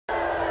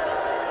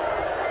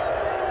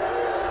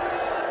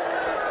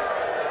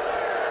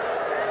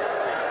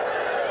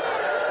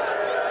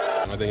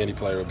I think any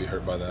player would be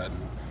hurt by that.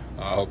 And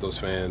I hope those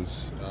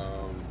fans,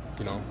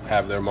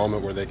 have their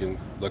moment where they can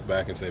look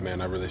back and say,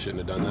 man, I really shouldn't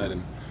have done that.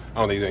 And I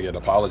don't think he's going to get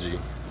an apology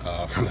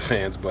from the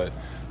fans, but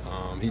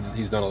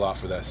he's done a lot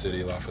for that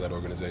city, a lot for that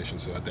organization,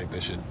 so I think they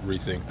should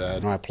rethink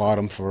that. I applaud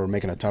him for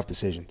making a tough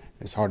decision.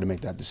 It's hard to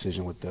make that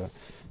decision with the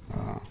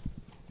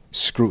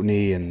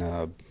scrutiny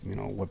and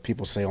what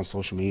people say on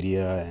social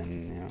media,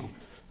 and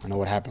I know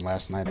what happened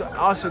last night. I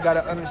also got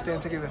to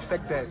understand, taking the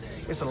effect that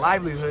it's a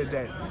livelihood,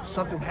 that if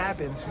something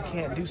happens, you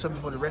can't do something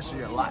for the rest of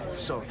your life.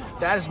 So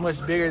that is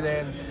much bigger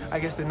than, I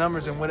guess, the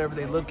numbers and whatever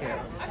they look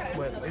at.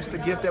 But it's the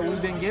gift that we've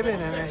been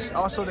given, and it's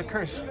also the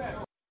curse.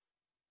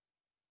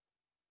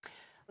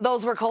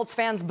 Those were Colts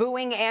fans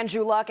booing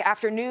Andrew Luck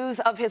after news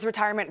of his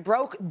retirement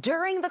broke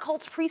during the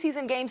Colts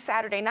preseason game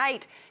Saturday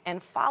night.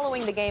 And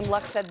following the game,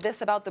 Luck said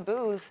this about the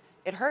boos: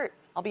 "It hurt.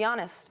 I'll be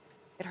honest.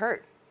 It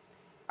hurt."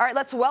 All right,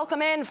 let's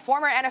welcome in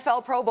former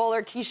NFL Pro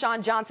Bowler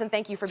Keyshawn Johnson.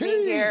 Thank you for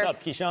being here. What's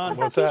up, Keyshawn?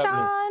 What's up,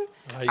 Keyshawn?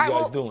 How you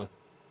guys doing?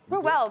 We're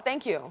well,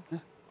 thank you.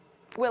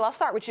 Will, I'll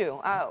start with you.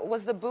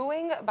 Was the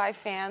booing by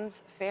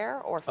fans fair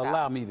or foul?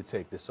 Allow me to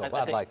take this over.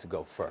 I'd like to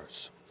go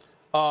first.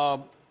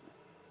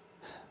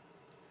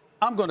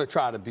 I'm going to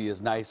try to be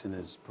as nice and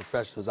as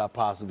professional as I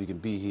possibly can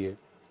be here.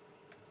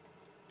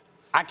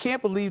 I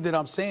can't believe that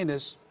I'm saying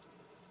this.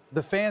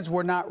 The fans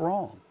were not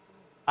wrong.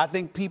 I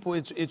think people,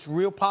 it's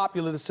real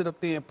popular to sit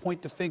up there and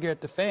point the finger at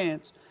the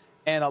fans,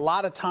 and a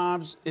lot of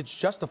times it's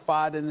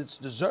justified and it's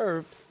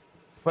deserved.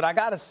 But I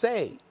got to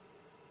say,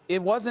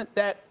 it wasn't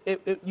that,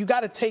 you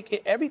got to take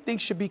it, everything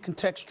should be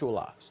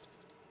contextualized.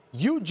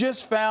 You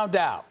just found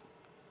out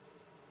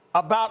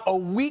about a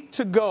week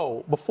to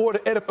go before the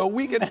NFL, a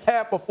week and a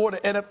half before the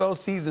NFL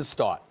season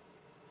start,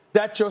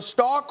 that your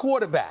star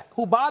quarterback,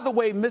 who, by the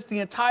way, missed the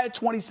entire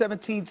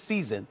 2017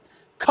 season,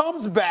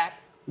 comes back,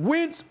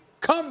 wins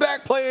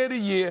comeback player of the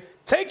year,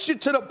 takes you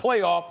to the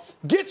playoff,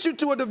 gets you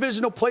to a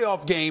divisional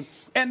playoff game,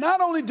 and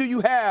not only do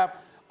you have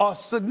a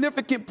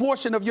significant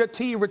portion of your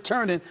team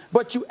returning,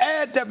 but you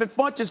add Devin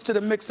Funchess to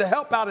the mix to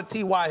help out at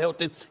T.Y.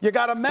 Hilton. You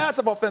got a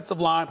massive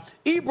offensive line.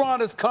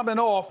 Ebron is coming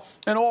off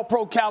an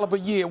all-pro caliber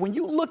year. When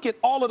you look at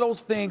all of those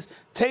things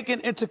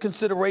taken into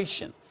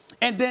consideration,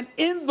 and then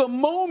in the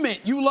moment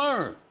you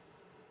learn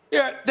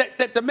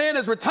that the man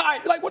is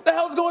retired, like, what the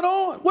hell's going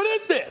on? What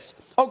is this?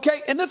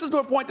 Okay, and this is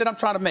the point that I'm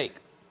trying to make.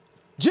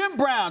 Jim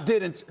Brown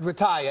didn't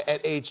retire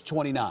at age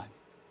 29.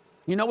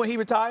 You know when he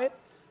retired?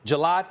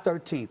 July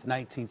 13th,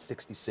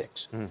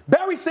 1966.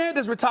 Barry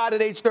Sanders retired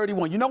at age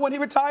 31. You know when he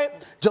retired?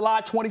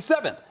 July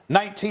 27th,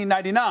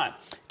 1999.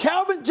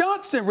 Calvin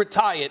Johnson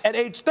retired at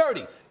age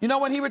 30. You know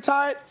when he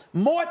retired?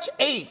 March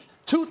 8th,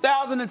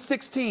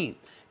 2016.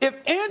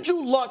 If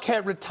Andrew Luck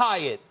had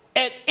retired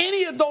at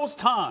any of those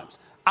times,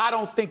 I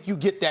don't think you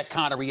get that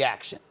kind of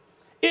reaction.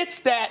 It's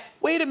that,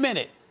 wait a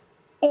minute,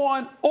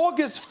 on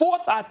August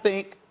 4th, I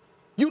think,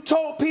 you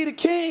told Peter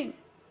King,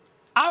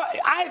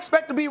 I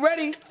expect to be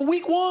ready for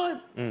week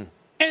one.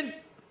 And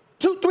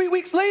 2-3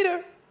 weeks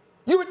later,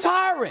 you're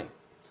retiring.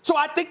 So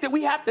I think that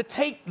we have to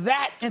take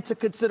that into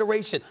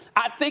consideration.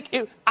 I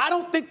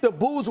don't think the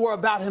boos were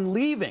about him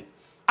leaving.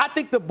 I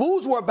think the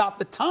boos were about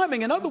the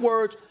timing. In other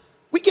words,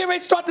 we get ready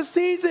to start the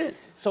season.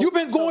 You've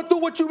been going through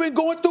what you've been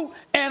going through,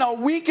 and a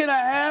week and a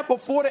half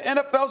before the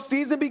NFL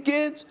season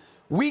begins,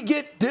 we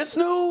get this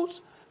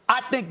news.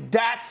 I think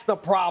that's the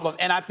problem.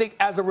 And I think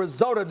as a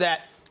result of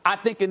that, I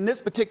think in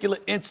this particular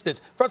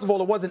instance, first of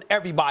all, it wasn't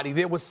everybody.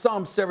 There was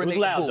some serenading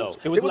boos.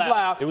 It was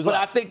loud. But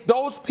I think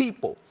those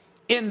people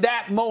in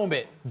that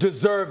moment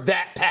deserve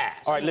that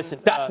pass. All right, listen.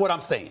 That's what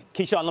I'm saying.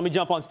 Keyshawn, let me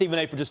jump on Stephen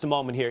A. for just a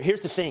moment here.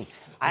 Here's the thing.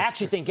 I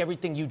actually think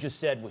everything you just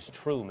said was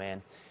true,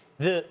 man.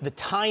 The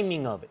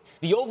timing of it,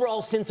 the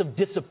overall sense of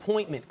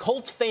disappointment.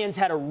 Colts fans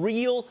had a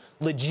real,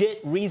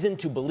 legit reason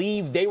to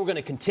believe they were going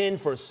to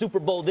contend for a Super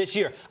Bowl this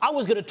year. I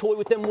was going to toy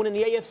with them winning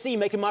the AFC,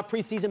 making my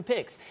preseason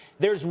picks.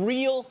 There's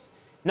real,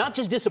 not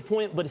just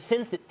disappointment, but a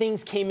sense that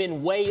things came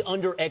in way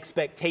under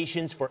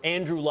expectations for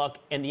Andrew Luck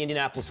and the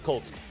Indianapolis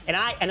Colts. And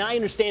I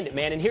understand it,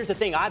 man. And here's the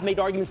thing. I've made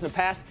arguments in the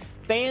past.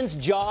 Fans'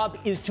 job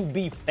is to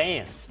be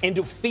fans and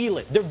to feel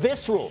it. They're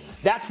visceral.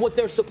 That's what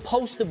they're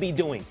supposed to be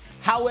doing.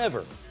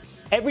 However,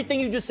 everything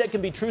you just said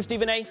can be true,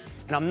 Stephen A.,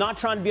 and I'm not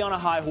trying to be on a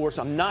high horse.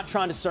 I'm not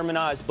trying to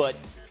sermonize, but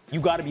you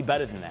got to be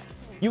better than that.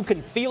 You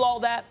can feel all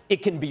that.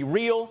 It can be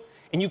real.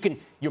 And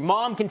your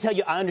mom can tell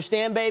you, I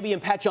understand, baby,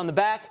 and pat you on the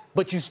back,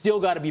 but you still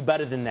got to be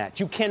better than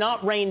that. You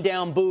cannot rain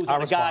down boos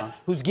on a guy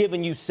who's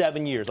given you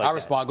 7 years like that. I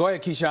respond. Go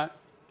ahead, Keyshawn.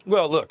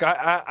 Well, look,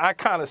 I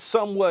kind of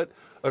somewhat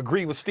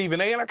agree with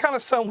Stephen A., and I kind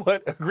of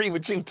somewhat agree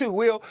with you, too,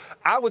 Will.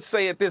 I would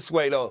say it this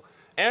way, though.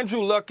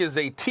 Andrew Luck is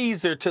a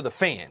teaser to the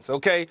fans,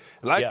 okay?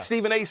 Like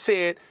Stephen A.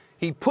 said,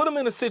 he put them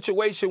in a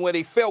situation where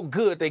they felt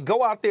good. They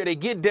go out there, they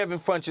get Devin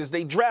Funchess,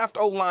 they draft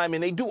O-linemen,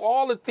 they do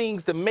all the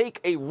things to make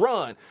a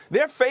run.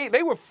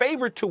 They were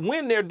favored to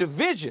win their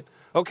division,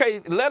 okay,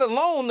 let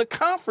alone the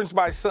conference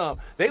by some.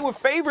 They were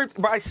favored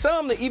by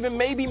some to even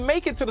maybe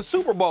make it to the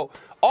Super Bowl.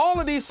 All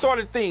of these sort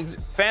of things,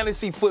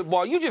 fantasy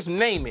football, you just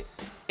name it.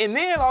 And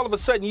then all of a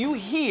sudden you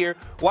hear,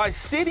 while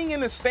sitting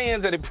in the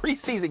stands at a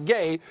preseason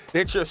game,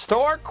 that your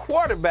star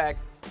quarterback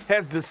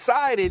has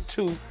decided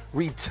to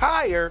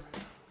retire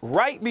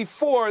right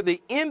before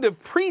the end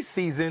of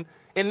preseason,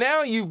 and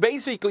now you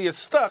basically are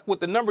stuck with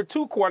the number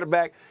 2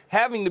 quarterback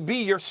having to be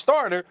your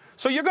starter,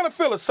 so you're going to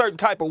feel a certain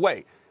type of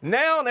way.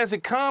 Now, as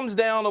it calms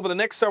down over the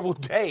next several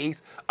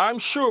days, I'm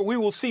sure we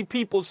will see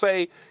people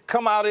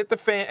come out at the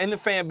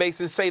fan base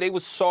and say they were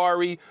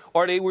sorry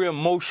or they were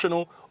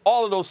emotional,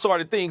 all of those sort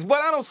of things.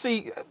 But I don't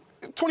see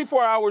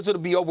 24 hours,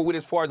 it'll be over with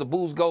as far as the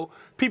Bulls go.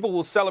 People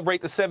will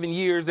celebrate the 7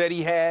 years that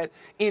he had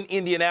in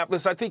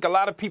Indianapolis. I think a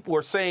lot of people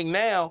are saying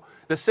now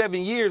the 7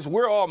 years,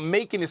 we're all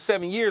making the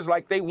 7 years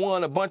like they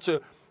won a bunch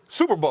of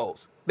Super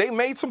Bowls. They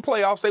made some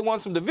playoffs, they won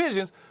some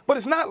divisions, but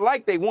it's not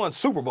like they won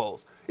Super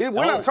Bowls.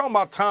 We're not talking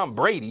about Tom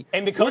Brady.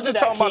 And because we're just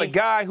talking about a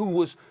guy who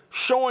was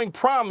showing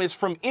promise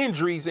from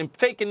injuries and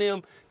taking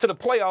them to the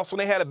playoffs when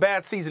they had a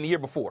bad season the year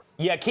before.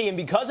 Yeah, Key, and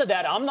because of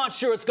that, I'm not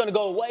sure it's going to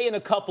go away in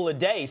a couple of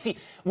days. See,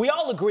 we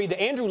all agree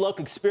the Andrew Luck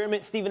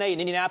experiment, Stephen A.,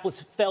 in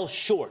Indianapolis fell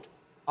short.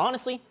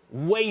 Honestly,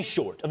 way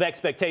short of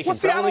expectations. Well,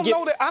 see, I don't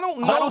know that. I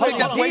don't think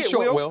that's way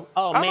short, Will.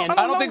 Oh, man.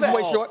 I don't think it's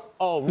way short.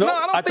 Oh, no,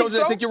 I told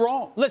you I think you're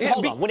wrong. Listen,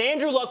 hold on. When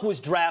Andrew Luck was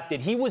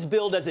drafted, he was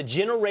billed as a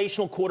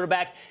generational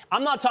quarterback.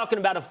 I'm not talking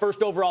about a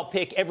first overall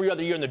pick every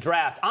other year in the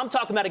draft. I'm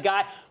talking about a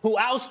guy who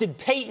ousted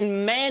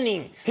Peyton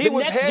Manning. He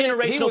was next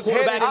generational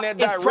quarterback in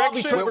that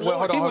direction. Hold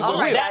on.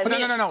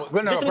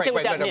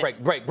 No,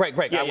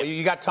 break. Yeah.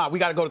 You got time. We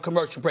got to go to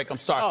commercial break. I'm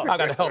sorry. I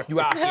got to help you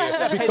out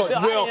here because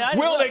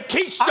Will and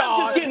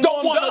Keyshawn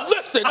don't want to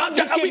listen.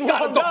 We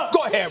got to go.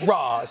 Go ahead,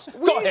 Roz.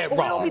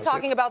 We'll be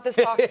talking about this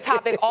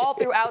topic all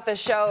throughout the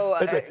show.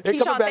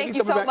 Keyshawn, thank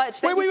you so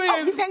much. Wait.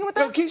 Oh, he's hanging with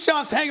us?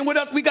 Keyshawn's hanging with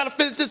us. We got to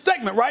finish this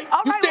segment, right?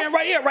 You stand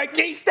right here, right,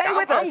 Keith? Stay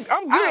with us.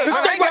 I'm good.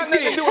 Stay right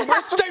there.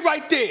 Stay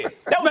right there.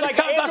 That was like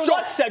Andrew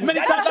Luck's segment.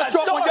 Many times I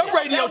show up on your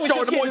radio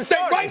show in the morning.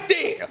 Stay right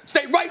there.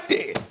 Stay right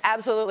there.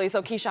 Absolutely.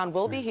 So Keyshawn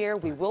will be here.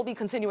 We will be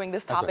continuing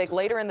this topic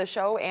later in the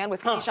show and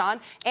with Keyshawn.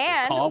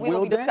 And we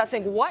will be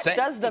discussing what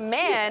does the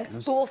man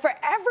who will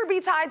forever be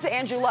tied to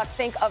Andrew Luck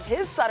think of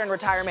his sudden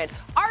retirement.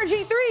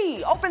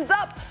 RG3 opens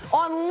up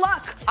on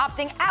Luck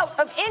opting out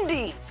of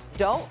Indy.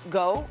 Don't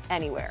go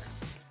anywhere.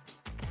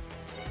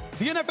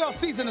 The NFL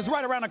season is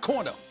right around the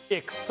corner.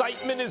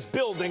 Excitement is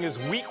building as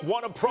week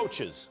 1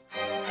 approaches.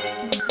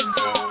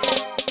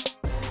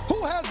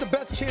 Who has the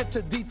best chance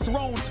to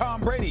dethrone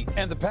Tom Brady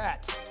and the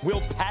Pats?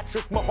 Will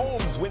Patrick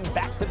Mahomes win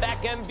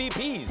back-to-back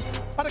MVPs?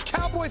 Are the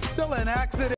Cowboys still in accident?